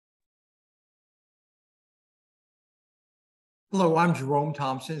Hello, I'm Jerome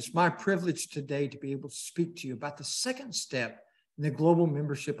Thompson. It's my privilege today to be able to speak to you about the second step in the global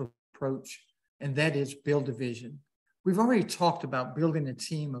membership approach, and that is build a vision. We've already talked about building a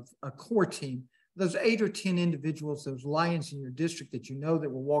team of a core team, those 8 or 10 individuals, those lions in your district that you know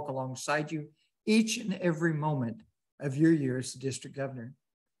that will walk alongside you each and every moment of your year as the district governor.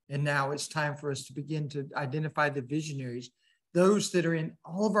 And now it's time for us to begin to identify the visionaries, those that are in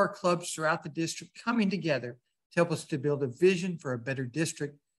all of our clubs throughout the district coming together to help us to build a vision for a better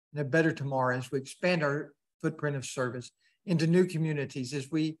district and a better tomorrow as we expand our footprint of service into new communities,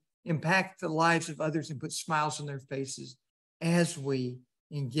 as we impact the lives of others and put smiles on their faces, as we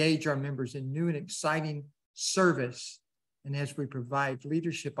engage our members in new and exciting service, and as we provide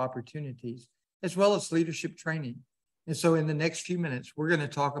leadership opportunities, as well as leadership training. And so in the next few minutes, we're going to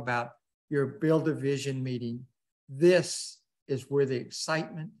talk about your Build a Vision meeting. This is where the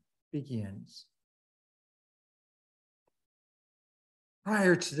excitement begins.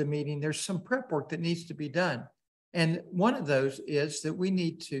 Prior to the meeting, there's some prep work that needs to be done. And one of those is that we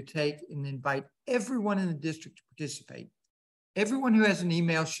need to take and invite everyone in the district to participate. Everyone who has an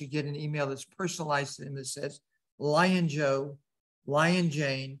email should get an email that's personalized to them that says, Lion Joe, Lion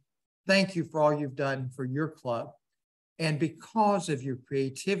Jane, thank you for all you've done for your club. And because of your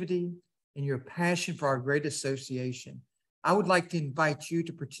creativity and your passion for our great association, I would like to invite you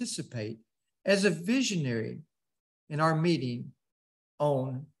to participate as a visionary in our meeting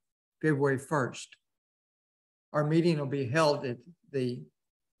on February 1st. Our meeting will be held at the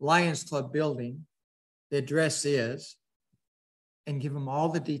Lions Club building. The address is, and give them all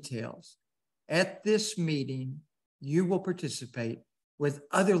the details. At this meeting, you will participate with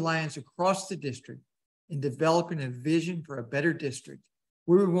other Lions across the district in developing a vision for a better district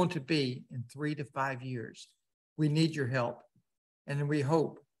where we want to be in 3 to 5 years. We need your help. And we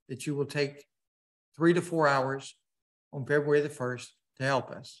hope that you will take 3 to 4 hours on February the 1st to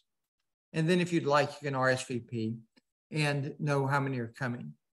help us. And then if you'd like, you can RSVP and know how many are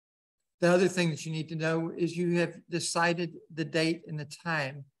coming. The other thing that you need to know is you have decided the date and the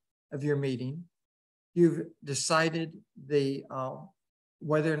time of your meeting. You've decided the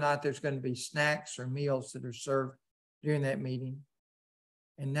whether or not there's going to be snacks or meals that are served during that meeting.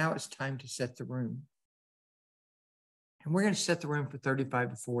 And now it's time to set the room. And we're going to set the room for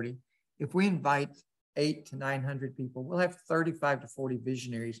 35 to 40. If we invite 800 to 900 people, we'll have 35 to 40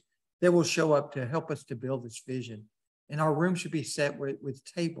 visionaries that will show up to help us to build this vision. And our room should be set with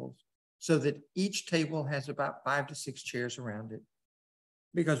tables so that each table has about 5 to 6 chairs around it,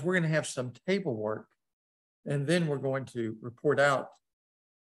 because we're going to have some table work. And then we're going to report out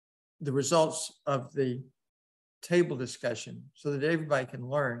the results of the table discussion so that everybody can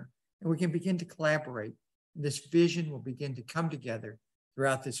learn and we can begin to collaborate. And this vision will begin to come together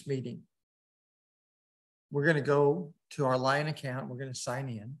throughout this meeting. We're going to go to our Lion account. We're going to sign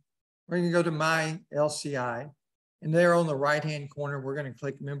in. We're going to go to My LCI. And there on the right-hand corner, we're going to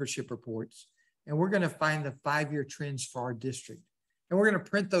click membership reports. And we're going to find the 5-year trends for our district. And we're going to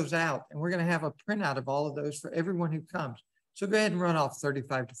print those out. And we're going to have a printout of all of those for everyone who comes. So go ahead and run off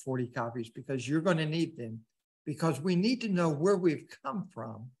 35 to 40 copies because you're going to need them, because we need to know where we've come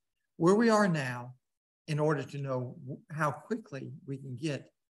from, where we are now, in order to know how quickly we can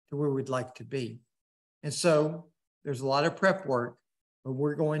get to where we'd like to be. And so there's a lot of prep work, but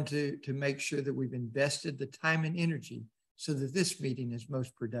we're going to make sure that we've invested the time and energy so that this meeting is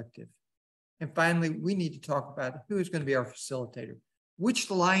most productive. And finally, we need to talk about who is going to be our facilitator. Which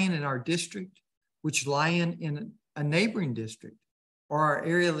Lion in our district, which Lion in a neighboring district, or our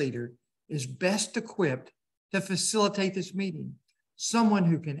area leader is best equipped to facilitate this meeting. Someone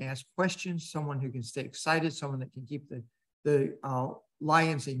who can ask questions, someone who can stay excited, someone that can keep the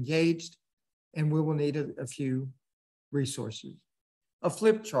Lions engaged, and we will need a few resources. A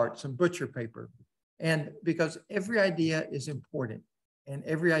flip chart, some butcher paper, and because every idea is important and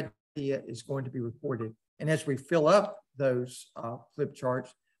every idea is going to be recorded. And as we fill up those flip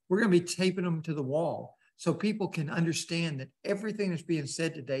charts, we're going to be taping them to the wall so people can understand that everything that's being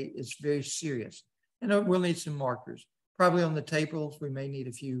said today is very serious. And we'll need some markers. Probably on the tables, we may need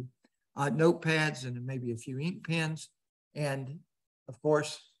a few notepads and maybe a few ink pens. And of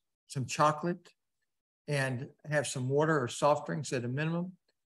course, some chocolate, and have some water or soft drinks at a minimum.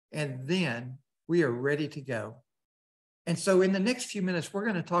 And then we are ready to go. And so in the next few minutes, we're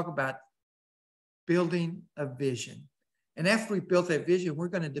going to talk about building a vision. And after we've built that vision, we're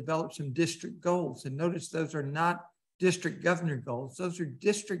going to develop some district goals. And notice those are not district governor goals. Those are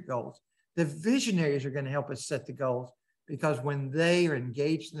district goals. The visionaries are going to help us set the goals, because when they are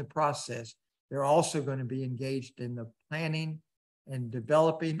engaged in the process, they're also going to be engaged in the planning and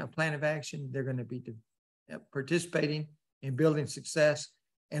developing a plan of action. They're going to be participating in building success.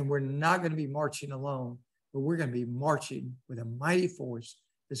 And we're not going to be marching alone, but we're going to be marching with a mighty force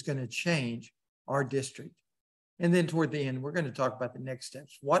that's going to change our district. And then toward the end, we're going to talk about the next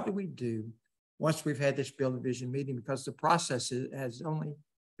steps. What do we do once we've had this Build a Vision meeting? Because the process has only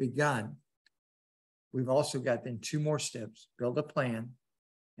begun. We've also got then 2 more steps: build a plan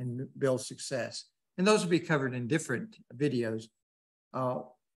and build success. And those will be covered in different videos.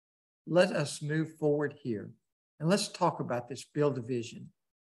 Let us move forward here and let's talk about this Build a Vision.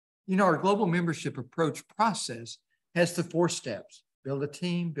 You know, our global membership approach process has the 4 steps: build a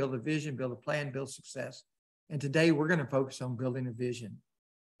team, build a vision, build a plan, build success. And today we're going to focus on building a vision.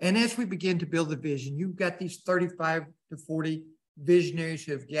 And as we begin to build a vision, you've got these 35 to 40 visionaries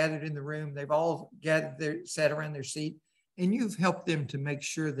who have gathered in the room. They've all gathered there, sat around their seat, and you've helped them to make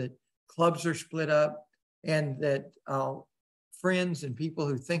sure that clubs are split up and that friends and people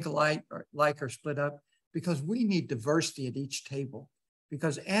who think alike are split up, because we need diversity at each table.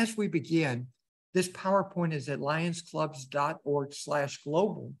 Because as we begin, this PowerPoint is at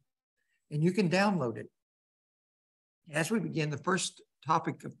lionsclubs.org/global, and you can download it. As we begin, the first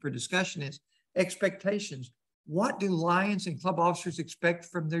topic for discussion is expectations. What do Lions and club officers expect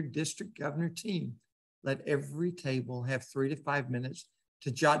from their district governor team? Let every table have 3 to 5 minutes to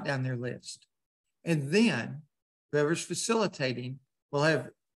jot down their list. And then whoever's facilitating will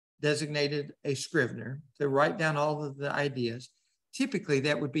have designated a scrivener to write down all of the ideas. Typically,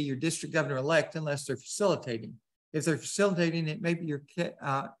 that would be your district governor-elect, unless they're facilitating. If they're facilitating, it may be your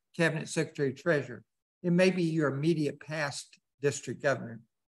cabinet secretary treasurer. It may be your immediate past district governor.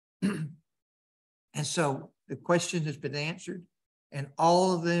 And so the question has been answered, and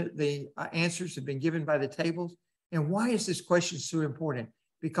all of the answers have been given by the tables. And why is this question so important?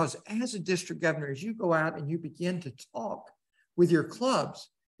 Because as a district governor, as you go out and you begin to talk with your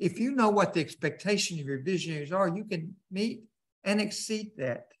clubs, if you know what the expectation of your visionaries are, you can meet and exceed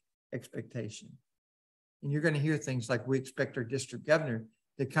that expectation. And you're going to hear things like, we expect our district governor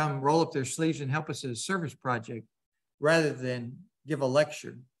to come roll up their sleeves and help us at a service project rather than give a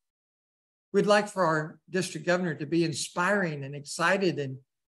lecture. We'd like for our district governor to be inspiring and excited, and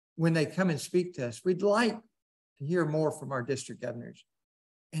when they come and speak to us, we'd like to hear more from our district governors.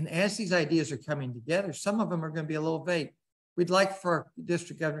 And as these ideas are coming together, some of them are going to be a little vague. We'd like for our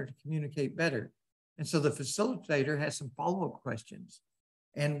district governor to communicate better. And so the facilitator has some follow-up questions.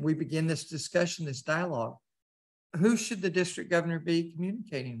 And we begin this discussion, this dialogue. Who should the district governor be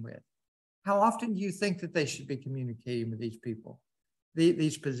communicating with? How often do you think that they should be communicating with these people,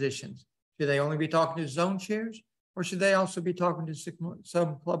 these positions? Should they only be talking to zone chairs, or should they also be talking to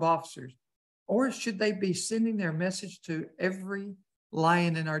some club officers? Or should they be sending their message to every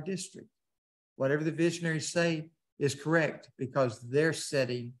Lion in our district? Whatever the visionaries say is correct, because they're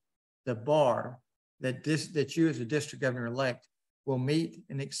setting the bar that you as a district governor-elect will meet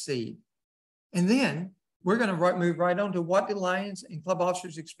and exceed. And then we're going to move right on to what do Lions and club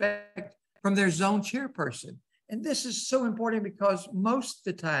officers expect from their zone chairperson. And this is so important because most of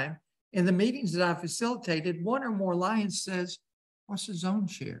the time in the meetings that I've facilitated, 1 or more Lions says, what's a zone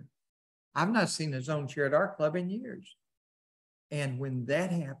chair? I've not seen a zone chair at our club in years. And when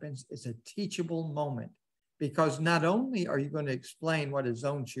that happens, it's a teachable moment, because not only are you going to explain what a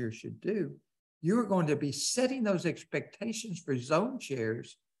zone chair should do, you're going to be setting those expectations for zone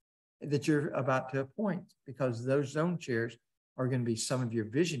chairs that you're about to appoint, because those zone chairs are going to be some of your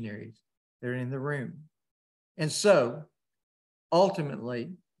visionaries that are in the room. And so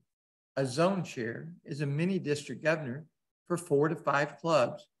ultimately, a zone chair is a mini district governor for 4 to 5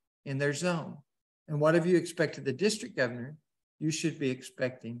 clubs in their zone. And whatever you expect of the district governor, you should be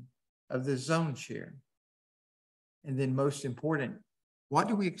expecting of the zone chair. And then most important, what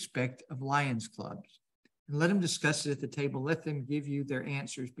do we expect of Lions clubs? And let them discuss it at the table. Let them give you their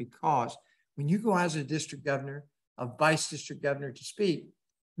answers, because when you go out as a district governor, a vice district governor to speak,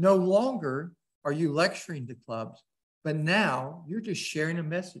 no longer are you lecturing the clubs, but now you're just sharing a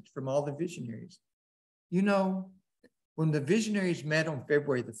message from all the visionaries. You know, when the visionaries met on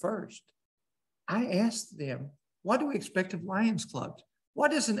February the 1st, I asked them, what do we expect of Lions clubs?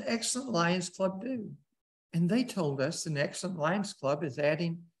 What does an excellent Lions club do? And they told us an excellent Lions club is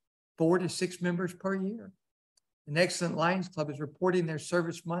adding 4 to 6 members per year. An excellent Lions club is reporting their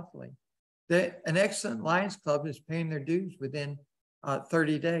service monthly. An excellent Lions club is paying their dues within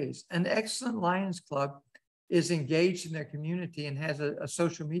 30 days. An excellent Lions club is engaged in their community and has a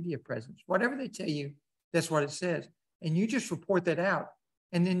social media presence. Whatever they tell you, that's what it says. And you just report that out.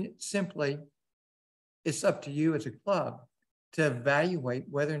 And then simply, it's up to you as a club to evaluate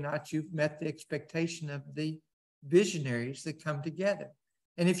whether or not you've met the expectation of the visionaries that come together.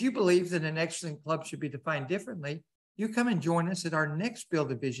 And if you believe that an excellent club should be defined differently, You come and join us at our next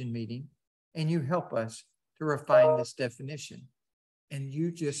Build a Vision meeting, and you help us to refine this definition. And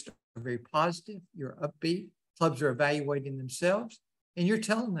you just are very positive, you're upbeat. Clubs are evaluating themselves, and you're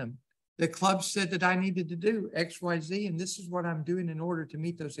telling them, the club said that I needed to do X, Y, Z, and this is what I'm doing in order to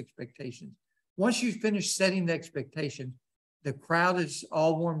meet those expectations. Once you finish setting the expectation, the crowd is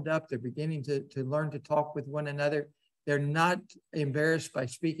all warmed up. They're beginning to learn to talk with one another. They're not embarrassed by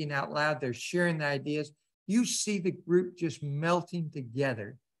speaking out loud. They're sharing the ideas. You see the group just melting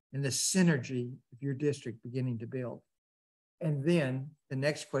together and the synergy of your district beginning to build. And then the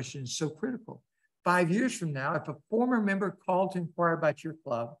next question is so critical. 5 years from now, if a former member called to inquire about your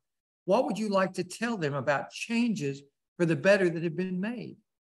club, what would you like to tell them about changes for the better that have been made?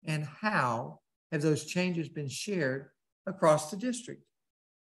 And how have those changes been shared across the district?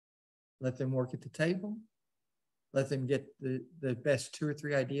 Let them work at the table. Let them get the best 2 or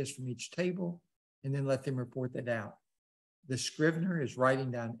 3 ideas from each table, and then let them report that out. The Scrivener is writing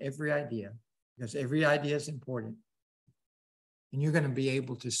down every idea because every idea is important. And you're going to be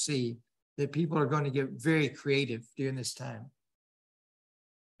able to see that people are going to get very creative during this time.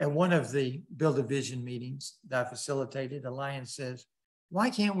 At one of the Build a Vision meetings that I facilitated, Alliance says, why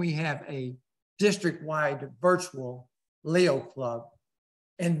can't we have a district-wide virtual Leo Club?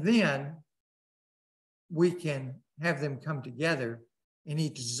 And then we can have them come together in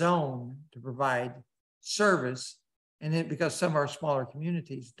each zone to provide service. And then because some of our smaller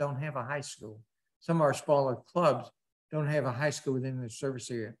communities don't have a high school, some of our smaller clubs don't have a high school within their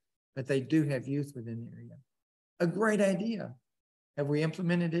service area, but they do have youth within the area. A great idea. Have we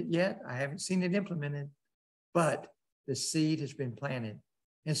implemented it yet? I haven't seen it implemented, but the seed has been planted.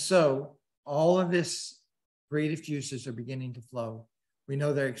 And so all of this creative juices are beginning to flow. We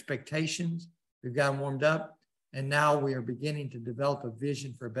know their expectations. We've got them warmed up. And now we are beginning to develop a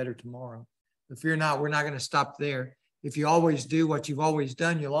vision for a better tomorrow. But fear not, we're not going to stop there. If you always do what you've always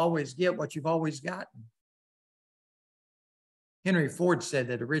done, you'll always get what you've always gotten. Henry Ford said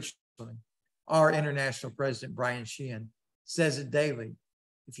that originally. Our international president, Brian Sheehan, says it daily.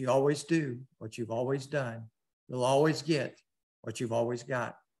 If you always do what you've always done, you'll always get what you've always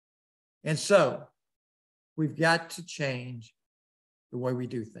got. And so we've got to change the way we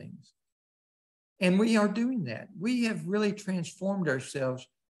do things. And we are doing that. We have really transformed ourselves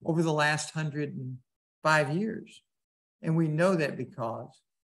over the last 105 years. And we know that because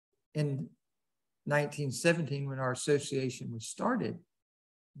in 1917, when our association was started,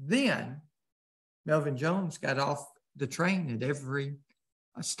 then Melvin Jones got off the train at every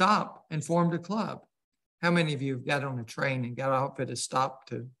stop and formed a club. How many of you have got on a train and got off at a stop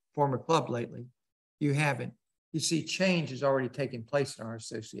to form a club lately? You haven't. You see, change has already taken place in our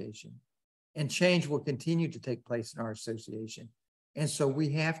association, and change will continue to take place in our association. And so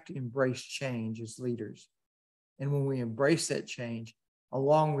we have to embrace change as leaders. And when we embrace that change,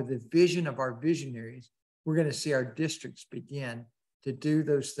 along with the vision of our visionaries, we're going to see our districts begin to do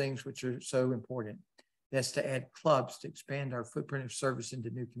those things which are so important. That's to add clubs to expand our footprint of service into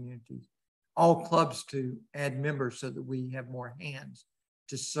new communities. All clubs to add members so that we have more hands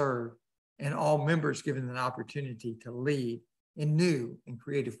to serve, and all members given an opportunity to lead in new and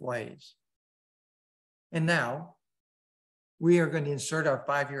creative ways. And now we are going to insert our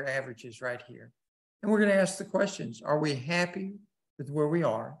 5-year averages right here. And we're going to ask the questions. Are we happy with where we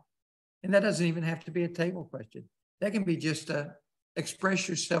are? And that doesn't even have to be a table question. That can be just a express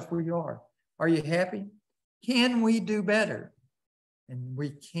yourself where you are. Are you happy? Can we do better? And we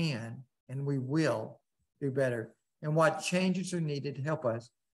can, and we will do better. And what changes are needed to help us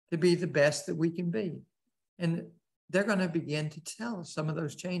to be the best that we can be. And they're going to begin to tell us some of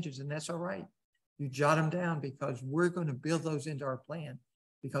those changes, and that's all right. You jot them down because we're going to build those into our plan,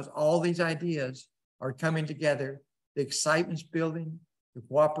 because all these ideas are coming together. The excitement's building, the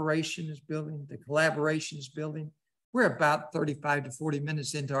cooperation is building, the collaboration is building. We're about 35 to 40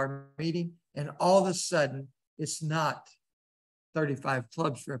 minutes into our meeting, and all of a sudden, it's not 35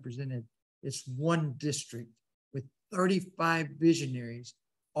 clubs represented. It's one district with 35 visionaries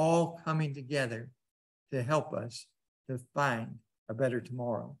all coming together to help us to find a better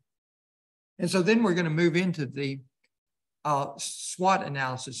tomorrow. And so then we're going to move into the SWOT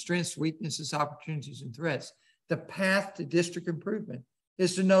analysis, strengths, weaknesses, opportunities, and threats. The path to district improvement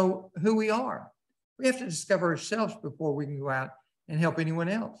is to know who we are. We have to discover ourselves before we can go out and help anyone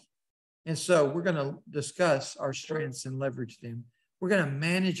else. And so we're going to discuss our strengths and leverage them. We're going to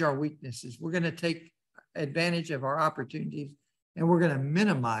manage our weaknesses. We're going to take advantage of our opportunities, and we're going to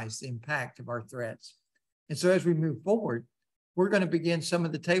minimize the impact of our threats. And so as we move forward, we're going to begin some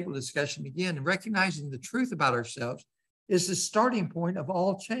of the table discussion again, and recognizing the truth about ourselves is the starting point of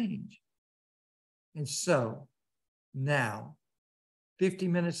all change. And so Now, 50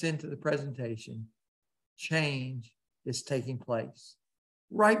 minutes into the presentation, change is taking place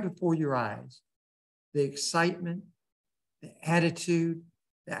right before your eyes. The excitement, the attitude,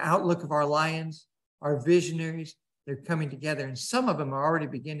 the outlook of our lions, our visionaries, they're coming together. And some of them are already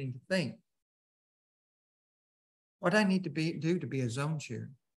beginning to think, what do I need to do to be a zone chair?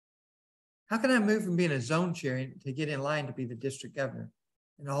 How can I move from being a zone chair to get in line to be the district governor?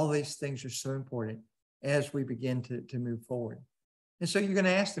 And all these things are so important as we begin to move forward. And so you're going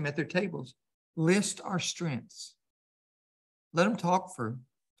to ask them at their tables, list our strengths. Let them talk for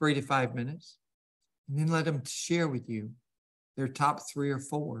 3 to 5 minutes, and then let them share with you their top 3 or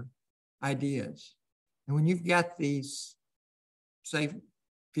 4 ideas. And when you've got these, say,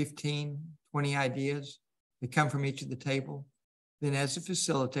 15, 20 ideas that come from each of the table, then as a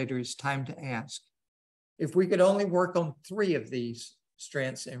facilitator, it's time to ask, if we could only work on 3 of these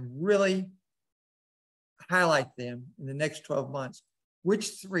strengths and really highlight them in the next 12 months, which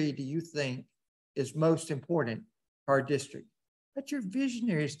 3 do you think is most important for our district? Let your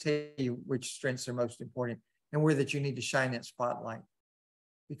visionaries tell you which strengths are most important and where that you need to shine that spotlight,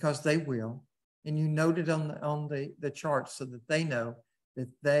 because they will. And you note it on the charts so that they know that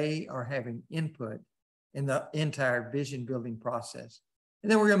they are having input in the entire vision building process.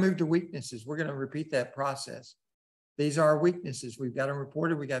 And then we're going to move to weaknesses. We're going to repeat that process. These are our weaknesses. We've got them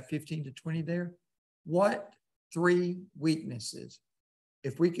reported. We got 15 to 20 there. What 3 weaknesses,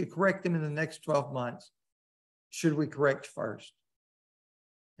 if we could correct them in the next 12 months, should we correct first?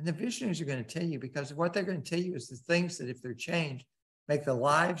 And the visionaries are going to tell you, because what they're going to tell you is the things that, if they're changed, make the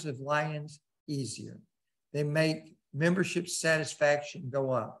lives of Lions easier. They make membership satisfaction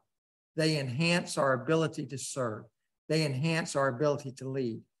go up. They enhance our ability to serve. They enhance our ability to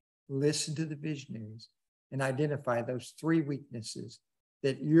lead. Listen to the visionaries and identify those 3 weaknesses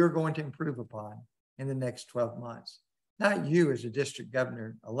that you're going to improve upon in the next 12 months. Not you as a district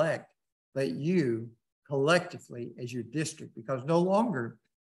governor-elect, but you collectively as your district, because no longer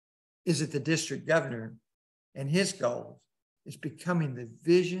is it the district governor and his goals. It's becoming the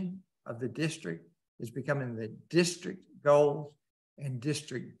vision of the district. It's becoming the district goals, and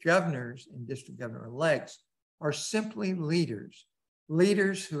district governors and district governor-elects are simply leaders,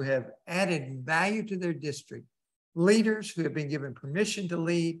 leaders who have added value to their district, leaders who have been given permission to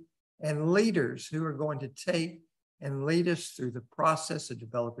lead, and leaders who are going to take and lead us through the process of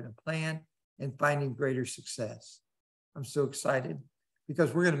developing a plan and finding greater success. I'm so excited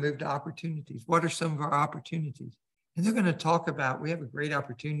because we're going to move to opportunities. What are some of our opportunities? And they're going to talk about, we have a great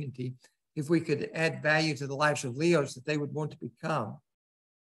opportunity if we could add value to the lives of Leos, that they would want to become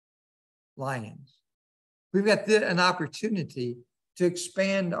Lions. We've got an opportunity to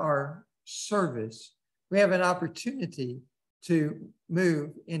expand our service. We have an opportunity to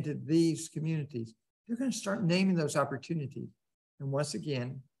move into these communities. You're going to start naming those opportunities. And once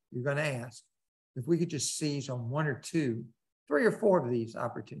again, you're going to ask if we could just seize on 1 or 2, 3 or 4 of these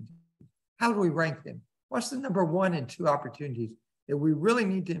opportunities. How do we rank them? What's the number 1 and 2 opportunities that we really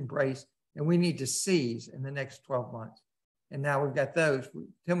need to embrace and we need to seize in the next 12 months? And now we've got those.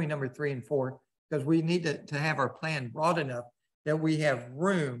 Tell me number 3 and 4, because we need to have our plan broad enough that we have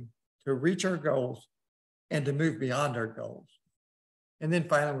room to reach our goals and to move beyond our goals. And then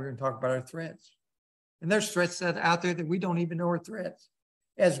finally, we're going to talk about our threats. And there's threats that are out there that we don't even know are threats.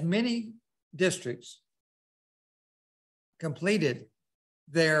 As many districts completed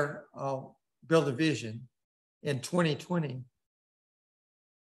their Build a Vision in 2020,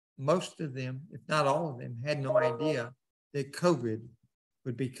 most of them, if not all of them, had no idea that COVID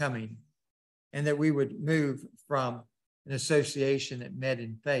would be coming and that we would move from an association that met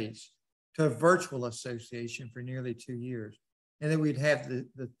in face to a virtual association for nearly 2 years. And that we'd have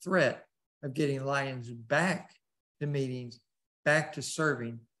the threat of getting Lions back to meetings, back to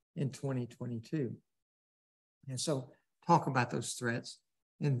serving in 2022. And so talk about those threats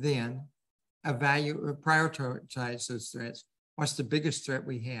and then prioritize those threats. What's the biggest threat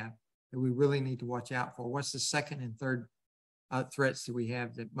we have that we really need to watch out for? What's the second and third threats that we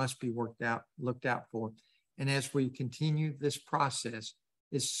have that must be looked out for? And as we continue this process,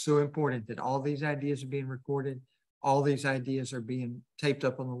 it's so important that all these ideas are being recorded, all these ideas are being taped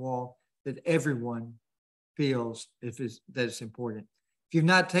up on the wall, that everyone feels that it's important. If you've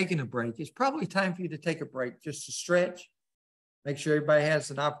not taken a break, it's probably time for you to take a break, just to stretch, make sure everybody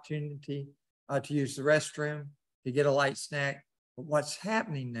has an opportunity to use the restroom, to get a light snack. But what's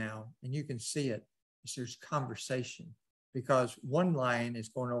happening now, and you can see it, is there's conversation, because one Lion is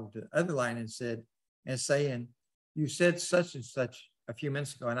going over to the other Lion and saying, you said such and such a few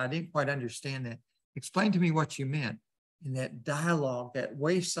minutes ago, and I didn't quite understand that. Explain to me what you meant. In that dialogue, that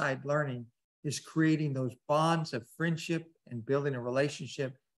wayside learning is creating those bonds of friendship and building a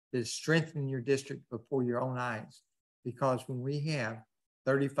relationship that is strengthening your district before your own eyes. Because when we have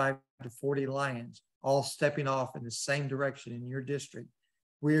 35 to 40 Lions all stepping off in the same direction in your district,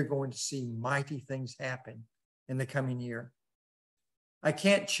 we are going to see mighty things happen in the coming year. I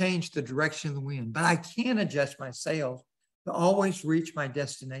can't change the direction of the wind, but I can adjust my sails to always reach my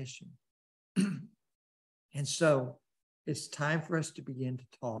destination. And so it's time for us to begin to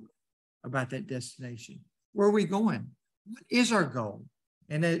talk about that destination. Where are we going? What is our goal?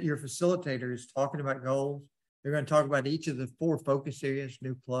 And your facilitator is talking about goals. They're going to talk about each of the 4 focus areas: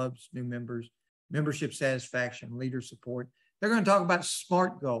 new clubs, new members, membership satisfaction, leader support. They're going to talk about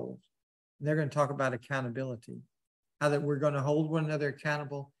SMART goals. And they're going to talk about accountability, how that we're going to hold one another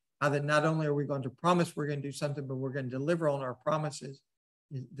accountable, how that not only are we going to promise we're going to do something, but we're going to deliver on our promises.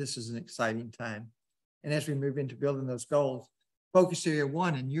 This is an exciting time. And as we move into building those goals, focus area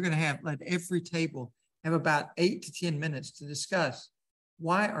 1, and you're going to let every table have about 8 to 10 minutes to discuss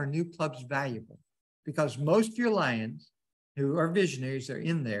why are new clubs valuable? Because most of your Lions who are visionaries are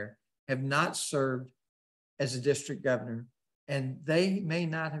in there have not served as a district governor, and they may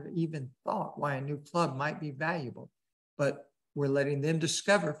not have even thought why a new club might be valuable, but we're letting them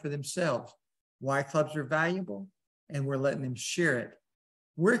discover for themselves why clubs are valuable, and we're letting them share it.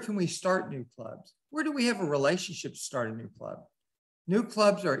 Where can we start new clubs? Where do we have a relationship to start a new club? New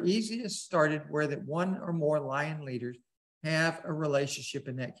clubs are easiest started where that one or more Lion leaders have a relationship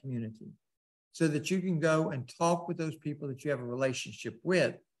in that community, so that you can go and talk with those people that you have a relationship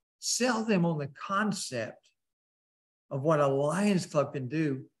with, sell them on the concept of what a Lions Club can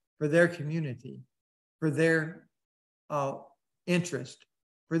do for their community, for their interest,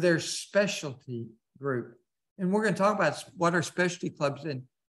 for their specialty group. And we're going to talk about what are specialty clubs and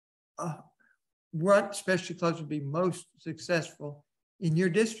what specialty clubs will be most successful in your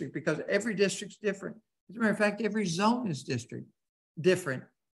district, because every district's different. As a matter of fact, every zone is different.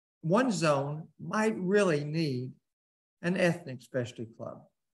 One zone might really need an ethnic specialty club,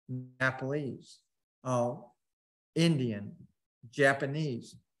 Nepalese, Indian,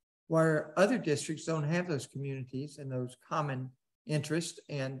 Japanese, where other districts don't have those communities and those common interests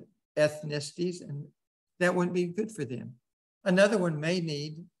and ethnicities, and that wouldn't be good for them. Another one may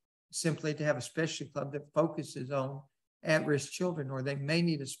need simply to have a specialty club that focuses on at-risk children, or they may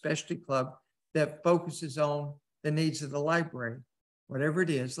need a specialty club that focuses on the needs of the library. Whatever it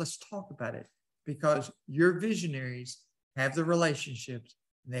is, let's talk about it, because your visionaries have the relationships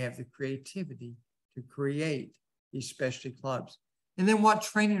and they have the creativity to create these specialty clubs. And then what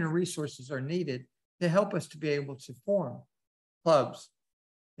training and resources are needed to help us to be able to form clubs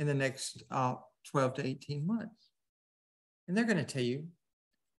in the next 12 to 18 months. And they're going to tell you. As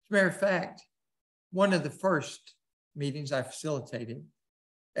a matter of fact, one of the first meetings I facilitated,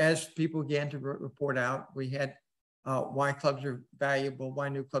 as people began to report out, we had why clubs are valuable, why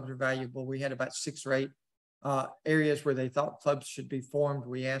new clubs are valuable. We had about 6 or 8 areas where they thought clubs should be formed.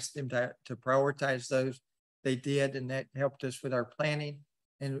 We asked them to prioritize those. They did, and that helped us with our planning.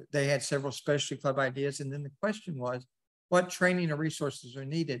 And they had several specialty club ideas. And then the question was, what training or resources are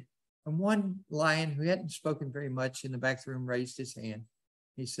needed? And one Lion who hadn't spoken very much in the back of the room raised his hand.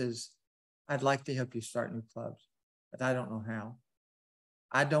 He says, I'd like to help you start new clubs, but I don't know how.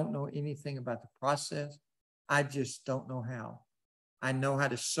 I don't know anything about the process. I just don't know how. I know how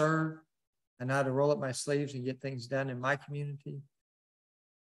to serve. I know how to roll up my sleeves and get things done in my community.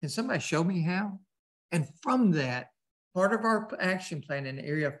 Can somebody show me how? And from that, part of our action plan in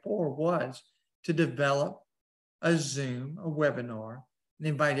area 4 was to develop a Zoom, a webinar, and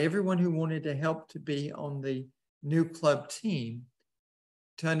invite everyone who wanted to help to be on the new club team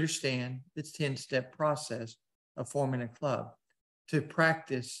to understand the 10-step process of forming a club, to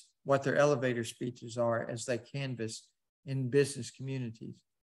practice what their elevator speeches are as they canvass in business communities.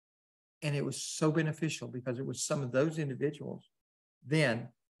 And it was so beneficial because it was some of those individuals then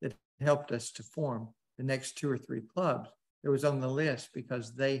that helped us to form the next 2 or 3 clubs that was on the list,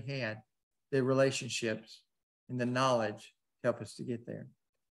 because they had the relationships and the knowledge to help us to get there.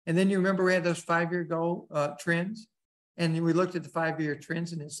 And then you remember we had those 5-year goal trends, and we looked at the 5-year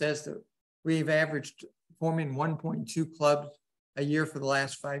trends, and it says that we've averaged forming 1.2 clubs a year for the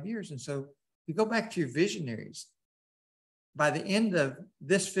last 5 years. And so you go back to your visionaries. By the end of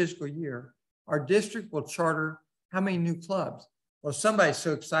this fiscal year, our district will charter how many new clubs? Well, somebody's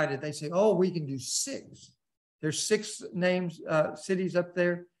so excited, they say, oh, we can do 6. There's 6 names, cities up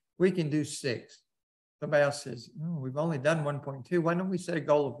there. We can do 6. Somebody else says, no, we've only done 1.2. Why don't we set a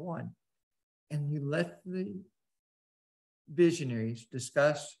goal of 1? And you let the visionaries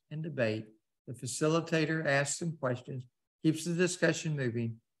discuss and debate. The facilitator asks some questions, keeps the discussion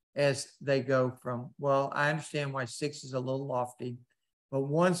moving, as they go from, well, I understand why 6 is a little lofty, but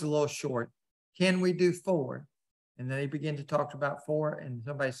 1's a little short. Can we do 4? And then they begin to talk about 4, and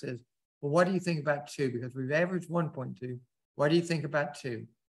somebody says, well, what do you think about 2? Because we've averaged 1.2. What do you think about 2?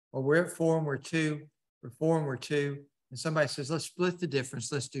 Well, we're at 4 and we're 2. We're 4 and we're 2. And somebody says, let's split the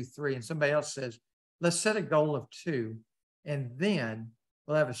difference. Let's do 3. And somebody else says, let's set a goal of 2. And then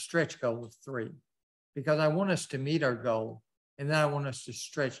we'll have a stretch goal of 3. Because I want us to meet our goal. And then I want us to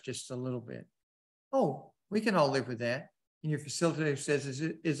stretch just a little bit. Oh, we can all live with that. And your facilitator says,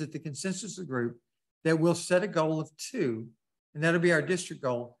 is it the consensus of the group that we'll set a goal of 2, and that'll be our district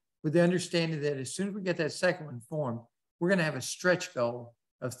goal, with the understanding that as soon as we get that second one formed, we're going to have a stretch goal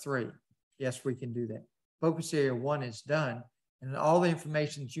of 3. Yes, we can do that. Focus area 1 is done, and all the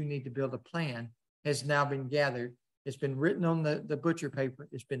information that you need to build a plan has now been gathered. It's been written on the butcher paper.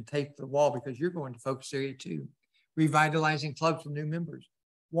 It's been taped to the wall because you're going to focus area 2, revitalizing clubs with new members.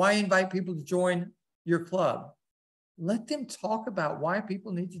 Why invite people to join your club? Let them talk about why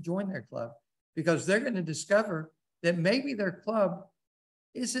people need to join their club, because they're going to discover that maybe their club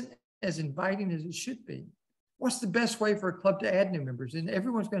isn't as inviting as it should be. What's the best way for a club to add new members? And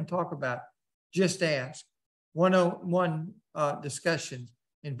everyone's going to talk about just ask, 101 discussions,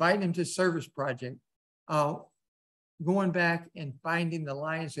 inviting them to service project, going back and finding the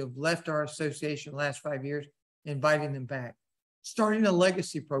Lions who have left our association the last 5 years, inviting them back, starting a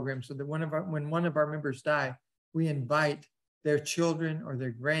legacy program so that when one of our members die, we invite their children or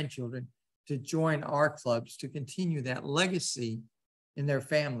their grandchildren to join our clubs to continue that legacy in their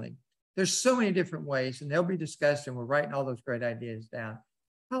family. There's so many different ways, and they'll be discussed, and we're writing all those great ideas down.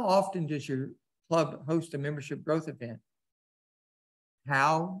 How often does your club host a membership growth event?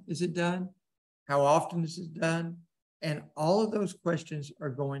 How is it done? How often is it done? And all of those questions are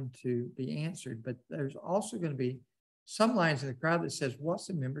going to be answered, but there's also going to be some lines in the crowd that says, what's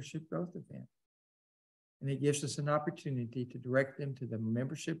a membership growth event? And it gives us an opportunity to direct them to the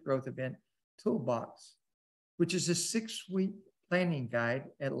membership growth event toolbox, which is a 6-week planning guide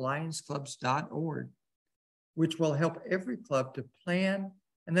at lionsclubs.org, which will help every club to plan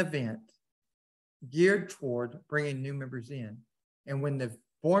an event geared toward bringing new members in. And when the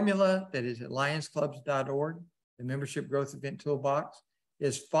formula that is at lionsclubs.org, the membership growth event toolbox,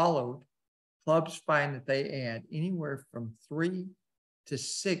 is followed, clubs find that they add anywhere from 3 to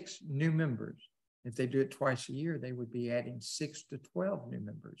 6 new members. If they do it twice a year, they would be adding 6 to 12 new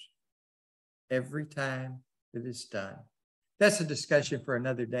members every time that it's done. That's a discussion for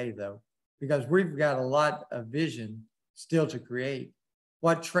another day, though, because we've got a lot of vision still to create.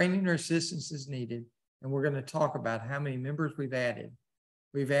 What training or assistance is needed, and we're going to talk about how many members we've added.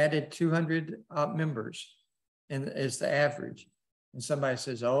 We've added 200 members, and as the average. And somebody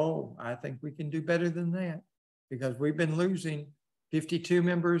says, oh, I think we can do better than that, because we've been losing 52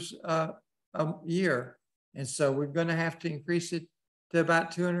 members a year. And so we're going to have to increase it to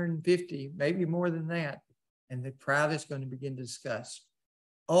about 250, maybe more than that. And the crowd is going to begin to discuss.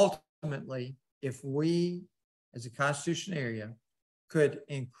 Ultimately, if we, as a Constitution area, could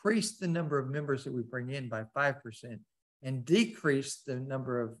increase the number of members that we bring in by 5% and decrease the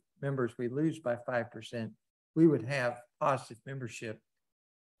number of members we lose by 5%, we would have positive membership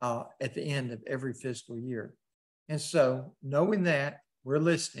at the end of every fiscal year. And so knowing that, we're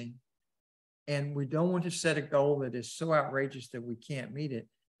listening, and we don't want to set a goal that is so outrageous that we can't meet it.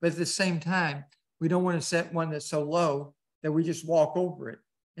 But at the same time, we don't want to set one that's so low that we just walk over it.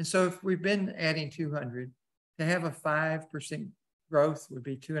 And so if we've been adding 200, to have a 5% growth would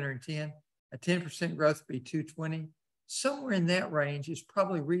be 210, a 10% growth would be 220. Somewhere in that range is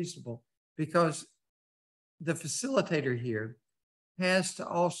probably reasonable, because the facilitator here has to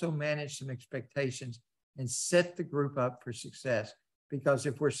also manage some expectations and set the group up for success. Because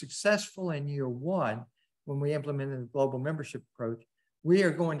if we're successful in year 1, when we implemented the global membership approach, we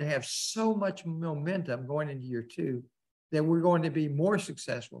are going to have so much momentum going into year 2 that we're going to be more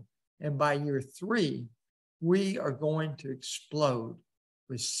successful. And by year 3, we are going to explode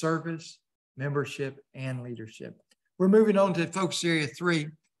with service, membership, and leadership. We're moving on to focus area 3,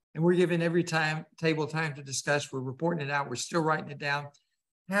 and we're giving every table time to discuss. We're reporting it out. We're still writing it down.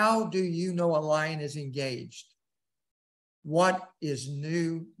 How do you know a lion is engaged? What is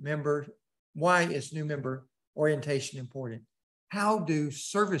new member? Why is new member orientation important? How do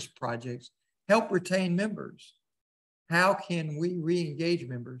service projects help retain members? How can we re-engage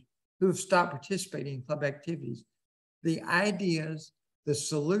members who have stopped participating in club activities? The ideas, the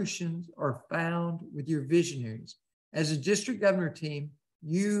solutions are found with your visionaries. As a district governor team,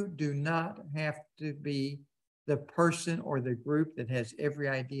 you do not have to be the person or the group that has every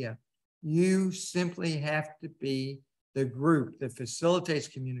idea. You simply have to be the group that facilitates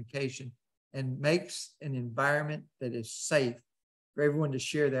communication and makes an environment that is safe for everyone to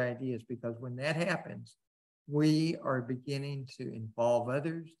share their ideas. Because when that happens, we are beginning to involve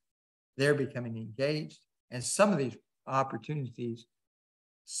others. They're becoming engaged. And some of these opportunities,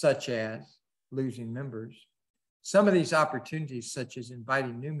 such as losing members, some of these opportunities, such as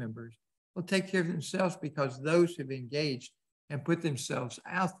inviting new members, will take care of themselves because those who've engaged and put themselves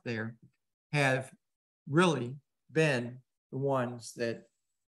out there have really been the ones that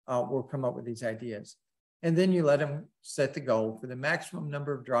will come up with these ideas. And then you let them set the goal for the maximum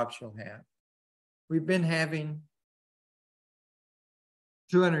number of drops you'll have. We've been having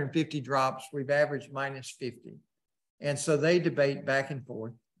 250 drops. We've averaged minus 50. And so they debate back and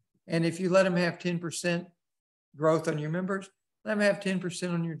forth. And if you let them have 10% growth on your members, let them have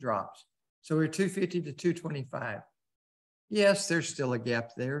 10% on your drops. So we're 250 to 225. Yes, there's still a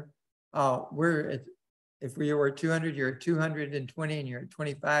gap there. If we were at 200, you're at 220 and you're at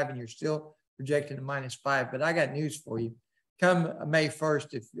 25 and you're still projecting a -5. But I got news for you. Come May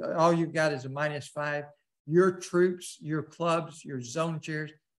 1st, if all you've got is a -5, your troops, your clubs, your zone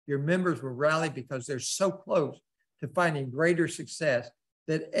chairs, your members will rally because they're so close to finding greater success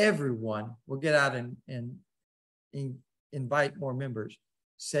that everyone will get out and invite more members.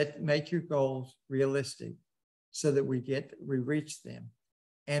 Make your goals realistic so that we reach them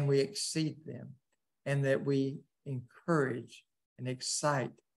and we exceed them, and that we encourage and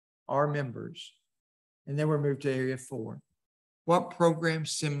excite our members. And then we're moved to area 4. What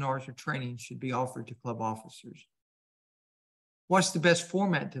programs, seminars, or trainings should be offered to club officers? What's the best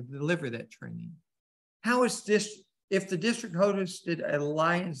format to deliver that training? How is this, if the district hosted a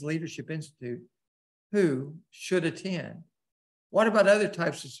Lions Leadership Institute, who should attend? What about other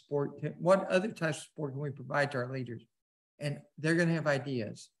types of support? What other types of support can we provide to our leaders? And they're going to have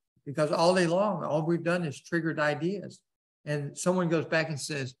ideas, because all day long, all we've done is triggered ideas. And someone goes back and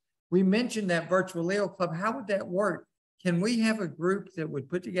says, we mentioned that virtual Leo Club. How would that work? Can we have a group that would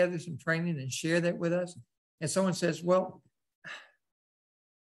put together some training and share that with us? And someone says, well,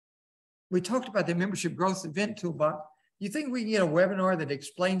 we talked about the membership growth event toolbox. Do you think we can get a webinar that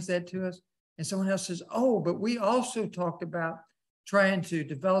explains that to us? And someone else says, oh, but we also talked about trying to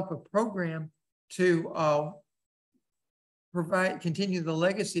develop a program to continue the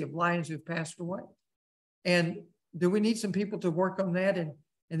legacy of Lions who've passed away. And do we need some people to work on that? And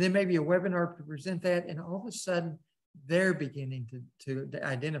then maybe a webinar to present that. And all of a sudden, they're beginning to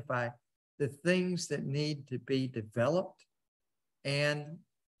identify the things that need to be developed and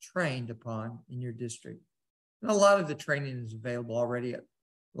trained upon in your district. And a lot of the training is available already at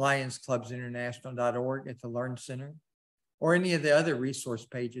lionsclubsinternational.org, at the Learn Center, or any of the other resource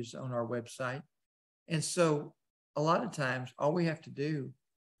pages on our website. And so a lot of times, all we have to do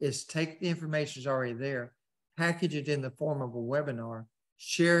is take the information that's already there, package it in the form of a webinar,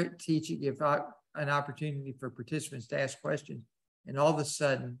 share it, teach it, give out an opportunity for participants to ask questions. And all of a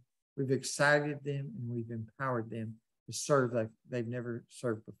sudden, we've excited them and we've empowered them to serve like they've never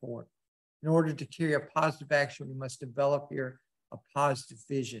served before. In order to carry a positive action, we must develop here a positive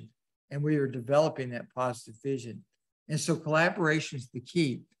vision. And we are developing that positive vision. And so collaboration is the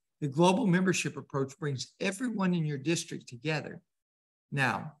key. The global membership approach brings everyone in your district together.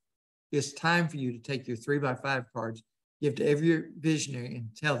 Now, it's time for you to take your 3x5 cards, give to every visionary,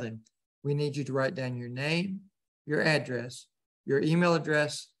 and tell them, we need you to write down your name, your address, your email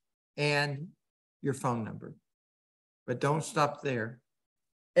address, and your phone number. But don't stop there.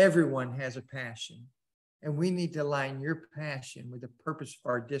 Everyone has a passion, and we need to align your passion with the purpose of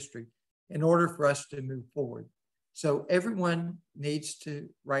our district in order for us to move forward. So everyone needs to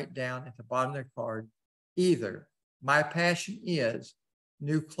write down at the bottom of their card, either my passion is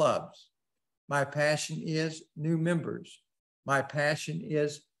new clubs, my passion is new members, my passion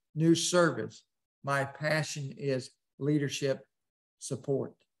is new service, my passion is leadership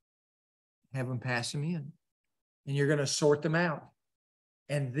support. Have them pass them in, and you're going to sort them out.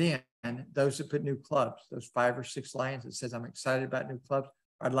 And then those that put new clubs, those 5 or 6 Lions that says, I'm excited about new clubs,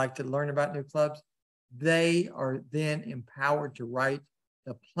 I'd like to learn about new clubs, they are then empowered to write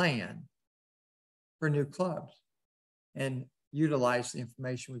the plan for new clubs and utilize the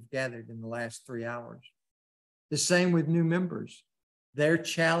information we've gathered in the last 3 hours. The same with new members. They're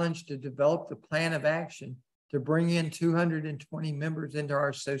challenged to develop the plan of action to bring in 220 members into our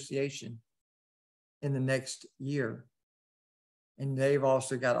association in the next year. And they've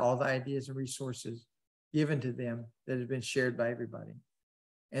also got all the ideas and resources given to them that have been shared by everybody.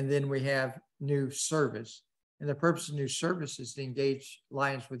 And then we have new service. And the purpose of new service is to engage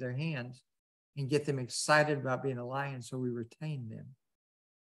Lions with their hands and get them excited about being a Lion so we retain them.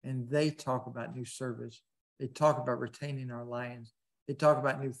 And they talk about new service They talk about retaining our lions. They talk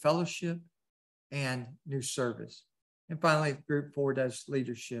about new fellowship and new service. And finally, group 4 does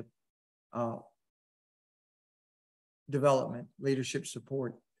leadership development, leadership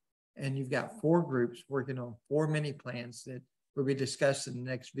support. And you've got 4 groups working on 4 mini plans that will be discussed in the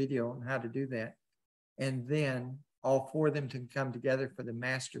next video on how to do that. And then all 4 of them can come together for the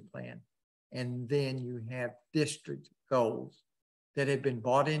master plan. And then you have district goals that have been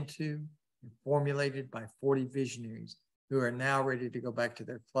bought into and formulated by 40 visionaries who are now ready to go back to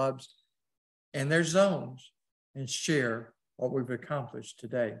their clubs and their zones and share what we've accomplished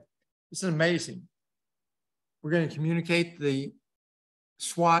today. This is amazing. We're going to communicate the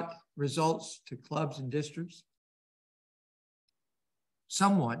SWOT results to clubs and districts.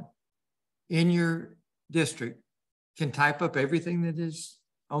 Someone in your district can type up everything that is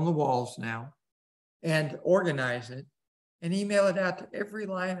on the walls now and organize it and email it out to every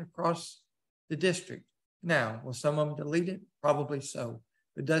line across the district. Now, will some of them delete it? Probably so.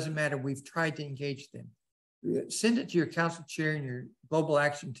 But it doesn't matter. We've tried to engage them. Send it to your council chair and your global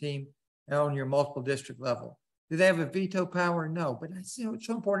action team on your multiple district level. Do they have a veto power? No, but it's so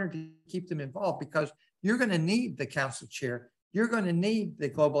important to keep them involved because you're going to need the council chair. You're going to need the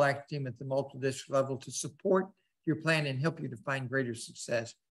global action team at the multiple district level to support your plan and help you to find greater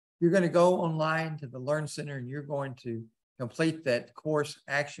success. You're going to go online to the Learn Center and you're going to complete that course,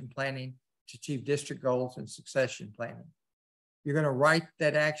 action planning to achieve district goals and succession planning. You're going to write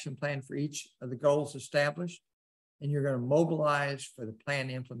that action plan for each of the goals established, and you're going to mobilize for the plan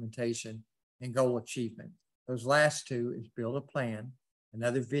implementation and goal achievement. Those last 2 is build a plan,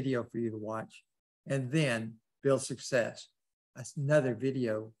 another video for you to watch, and then build success. That's another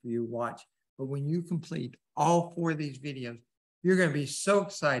video for you to watch. But when you complete all 4 of these videos, you're going to be so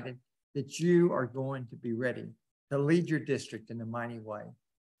excited that you are going to be ready to lead your district in a mighty way.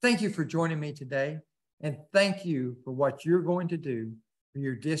 Thank you for joining me today. And thank you for what you're going to do for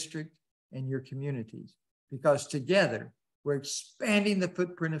your district and your communities, because together we're expanding the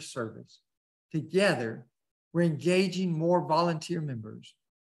footprint of service. Together, we're engaging more volunteer members.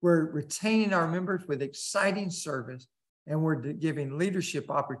 We're retaining our members with exciting service, and we're giving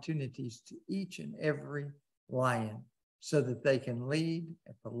leadership opportunities to each and every lion so that they can lead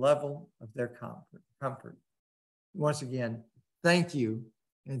at the level of their comfort. Once again, thank you.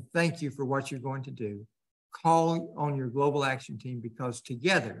 And thank you for what you're going to do. Call on your global action team because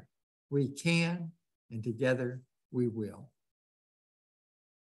together we can and together we will.